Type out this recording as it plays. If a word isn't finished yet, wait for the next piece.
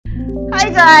Hi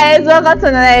guys, welcome to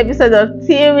another episode of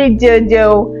Tea with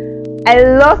JoJo. I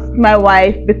lost my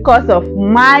wife because of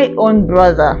my own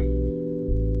brother.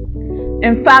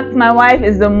 In fact, my wife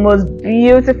is the most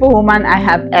beautiful woman I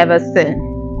have ever seen.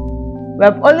 We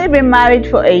have only been married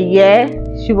for a year.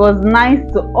 She was nice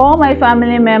to all my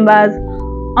family members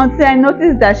until I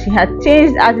noticed that she had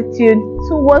changed attitude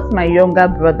towards my younger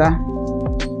brother.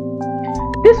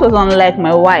 This was unlike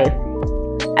my wife.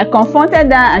 I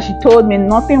confronted her and she told me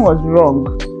nothing was wrong,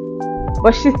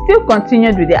 but she still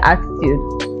continued with the attitude.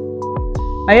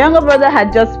 My younger brother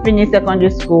had just finished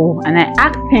secondary school and I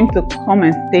asked him to come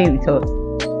and stay with us.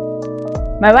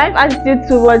 My wife's attitude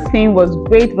towards him was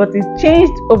great, but it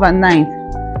changed overnight.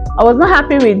 I was not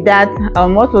happy with that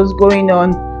and what was going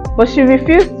on, but she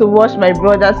refused to wash my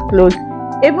brother's clothes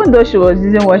even though she was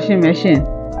using washing machine.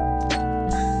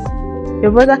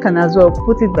 Your brother can as well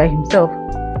put it by himself.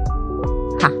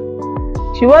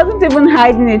 She wasn't even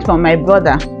hiding it from my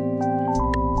brother.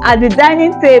 At the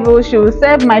dining table, she would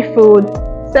serve my food,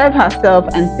 serve herself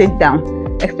and sit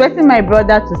down, expecting my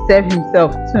brother to serve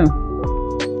himself too.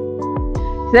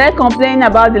 She started complaining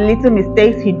about the little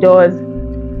mistakes he does.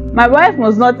 My wife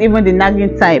was not even the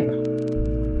nagging type.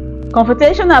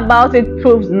 Confrontation about it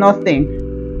proves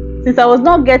nothing. Since I was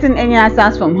not getting any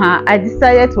answers from her, I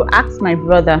decided to ask my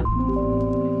brother.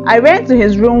 I went to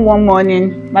his room one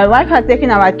morning. My wife had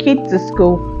taken our kids to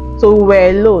school, so we were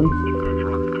alone.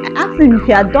 I asked him if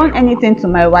he had done anything to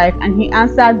my wife and he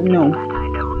answered no.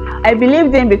 I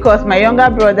believed him because my younger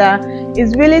brother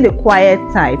is really the quiet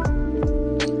type.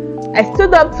 I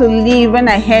stood up to leave when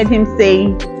I heard him say,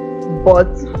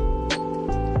 "But."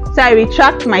 So I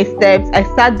retracted my steps. I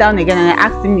sat down again and I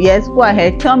asked him, "Yes, go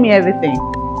ahead, tell me everything."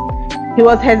 He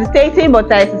was hesitating,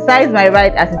 but I exercised my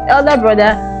right as his elder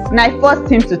brother and I forced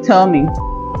him to tell me.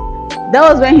 That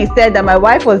was when he said that my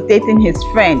wife was dating his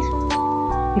friend.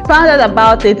 He found out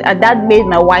about it and that made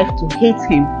my wife to hate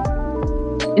him.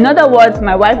 In other words,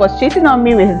 my wife was cheating on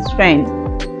me with his friend.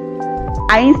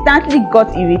 I instantly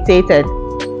got irritated.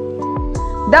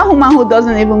 That woman who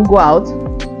doesn't even go out.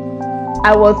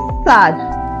 I was sad,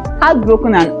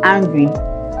 heartbroken and angry.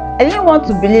 I didn't want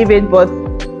to believe it, but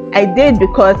I did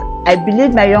because I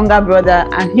believed my younger brother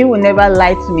and he would never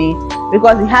lie to me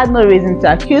because he had no reason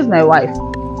to accuse my wife.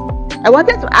 I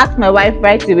wanted to ask my wife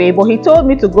right away, but he told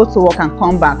me to go to work and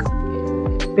come back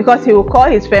because he will call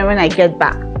his friend when I get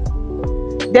back.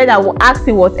 Then I will ask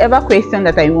him whatever question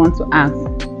that I want to ask.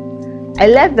 I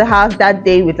left the house that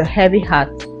day with a heavy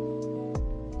heart.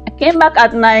 I came back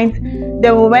at night,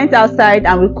 then we went outside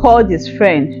and we called his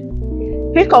friend.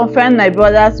 He confirmed my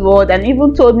brother's word and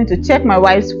even told me to check my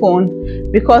wife's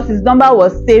phone because his number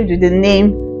was saved with the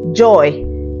name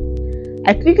Joy.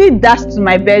 I quickly dashed to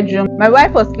my bedroom. My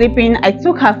wife was sleeping. I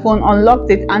took her phone, unlocked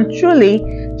it, and truly,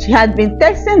 she had been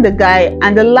texting the guy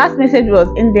and the last message was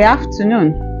in the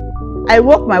afternoon. I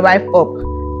woke my wife up,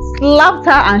 slapped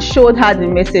her and showed her the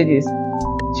messages.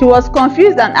 She was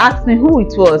confused and asked me who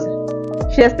it was.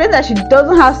 She explained that she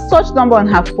doesn't have such number on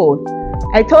her phone.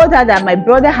 I told her that my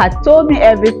brother had told me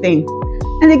everything,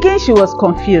 and again she was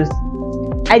confused.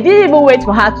 I didn't even wait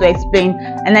for her to explain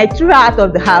and I threw her out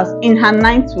of the house in her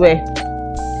nightwear.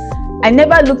 I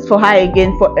never looked for her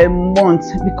again for a month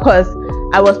because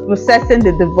I was processing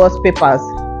the divorce papers.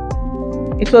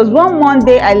 It was one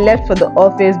Monday I left for the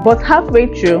office, but halfway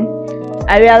through,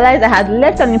 I realized I had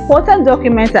left an important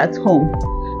document at home.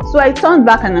 So I turned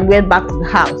back and I went back to the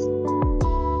house.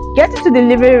 Getting to the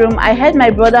living room, I heard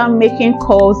my brother making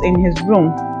calls in his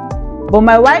room. But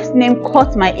my wife's name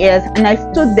caught my ears and I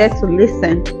stood there to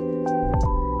listen.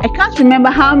 I can't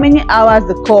remember how many hours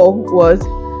the call was,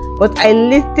 but I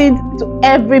listened to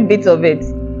every bit of it.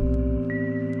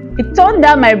 It turned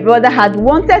out my brother had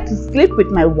wanted to sleep with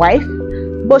my wife,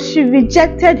 but she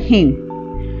rejected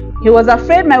him. He was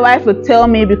afraid my wife would tell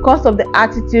me because of the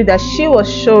attitude that she was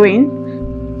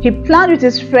showing. He planned with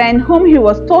his friend whom he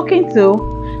was talking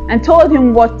to and told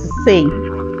him what to say.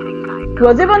 He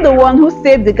was even the one who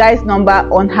saved the guy's number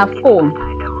on her phone.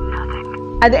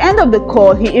 At the end of the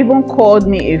call, he even called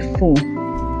me a fool.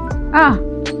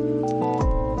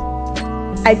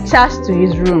 I charged to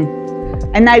his room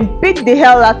and I beat the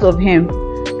hell out of him.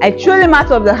 I threw him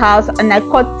out of the house and I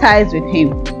cut ties with him.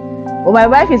 But my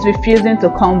wife is refusing to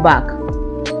come back.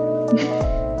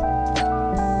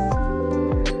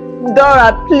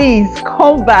 Dora, please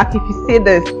come back if you see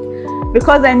this,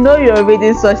 because I know you're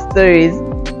reading such stories.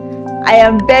 I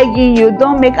am begging you,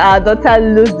 don't make our daughter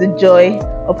lose the joy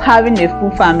of having a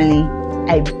full family.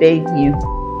 I beg you.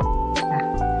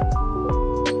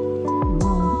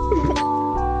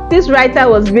 This writer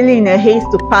was really in a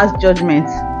haste to pass judgment.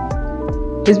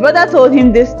 His brother told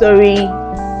him this story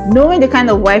knowing the kind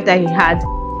of wife that he had,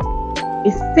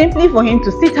 is simply for him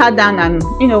to sit her down and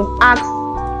ask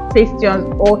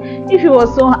questions. Or if he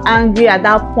was so angry at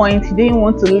that point he didn't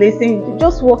want to listen,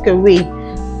 just walk away.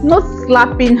 Not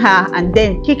slapping her and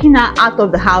then kicking her out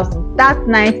of the house that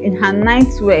night in her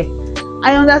nightwear.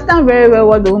 I understand very well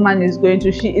what the woman is going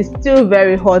through. She is still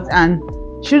very hot and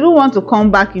she don't want to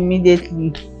come back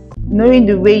immediately, knowing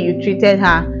the way you treated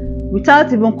her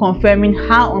without even confirming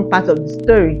her own part of the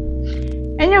story.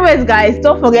 Anyways guys,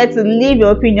 don't forget to leave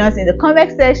your opinions in the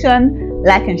comment section,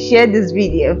 like and share this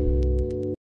video.